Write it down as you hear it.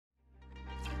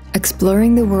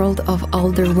Exploring the world of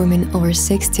older women over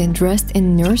 60 dressed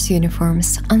in nurse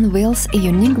uniforms unveils a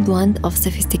unique blend of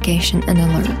sophistication and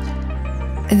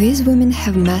allure. These women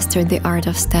have mastered the art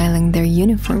of styling their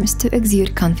uniforms to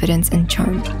exude confidence and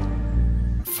charm.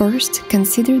 First,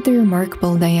 consider the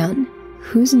remarkable Diane,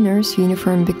 whose nurse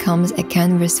uniform becomes a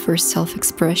canvas for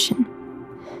self-expression.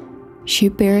 She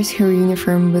pairs her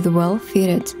uniform with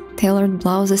well-fitted, tailored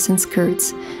blouses and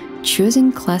skirts,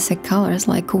 choosing classic colors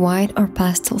like white or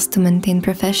pastels to maintain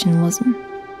professionalism.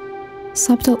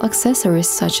 Subtle accessories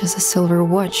such as a silver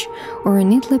watch or a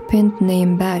neatly pinned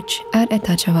name badge add a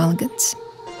touch of elegance.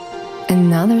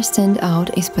 Another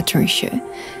standout is Patricia,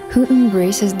 who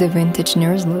embraces the vintage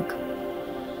nurse look.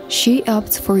 She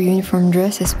opts for uniform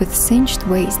dresses with cinched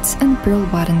waists and pearl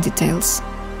button details.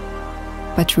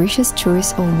 Patricia's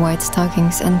choice of white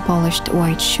stockings and polished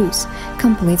white shoes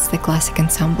completes the classic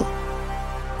ensemble.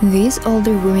 These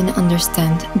older women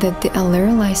understand that the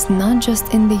allure lies not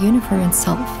just in the uniform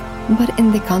itself, but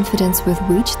in the confidence with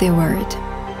which they wear it.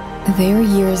 Their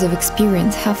years of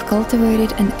experience have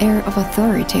cultivated an air of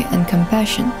authority and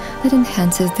compassion that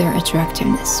enhances their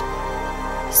attractiveness.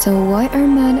 So why are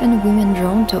men and women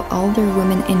drawn to older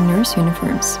women in nurse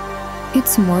uniforms?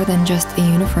 It's more than just a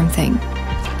uniform thing.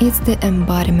 It's the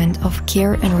embodiment of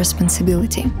care and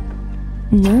responsibility.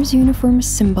 Nurse uniforms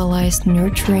symbolize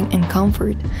nurturing and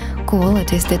comfort,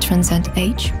 qualities that transcend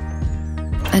age.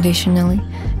 Additionally,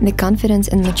 the confidence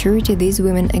and maturity these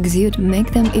women exude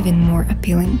make them even more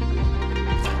appealing.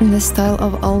 The style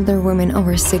of older women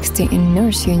over 60 in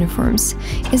nurse uniforms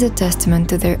is a testament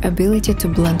to their ability to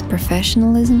blend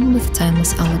professionalism with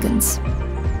timeless elegance.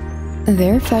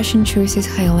 Their fashion choices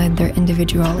highlight their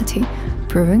individuality,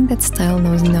 proving that style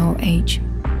knows no age.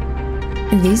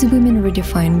 These women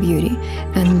redefine beauty,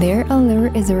 and their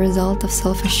allure is a result of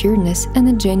self-assuredness and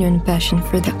a genuine passion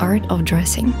for the art of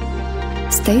dressing.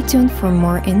 Stay tuned for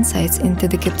more insights into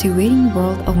the captivating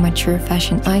world of mature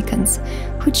fashion icons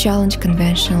who challenge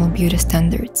conventional beauty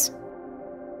standards.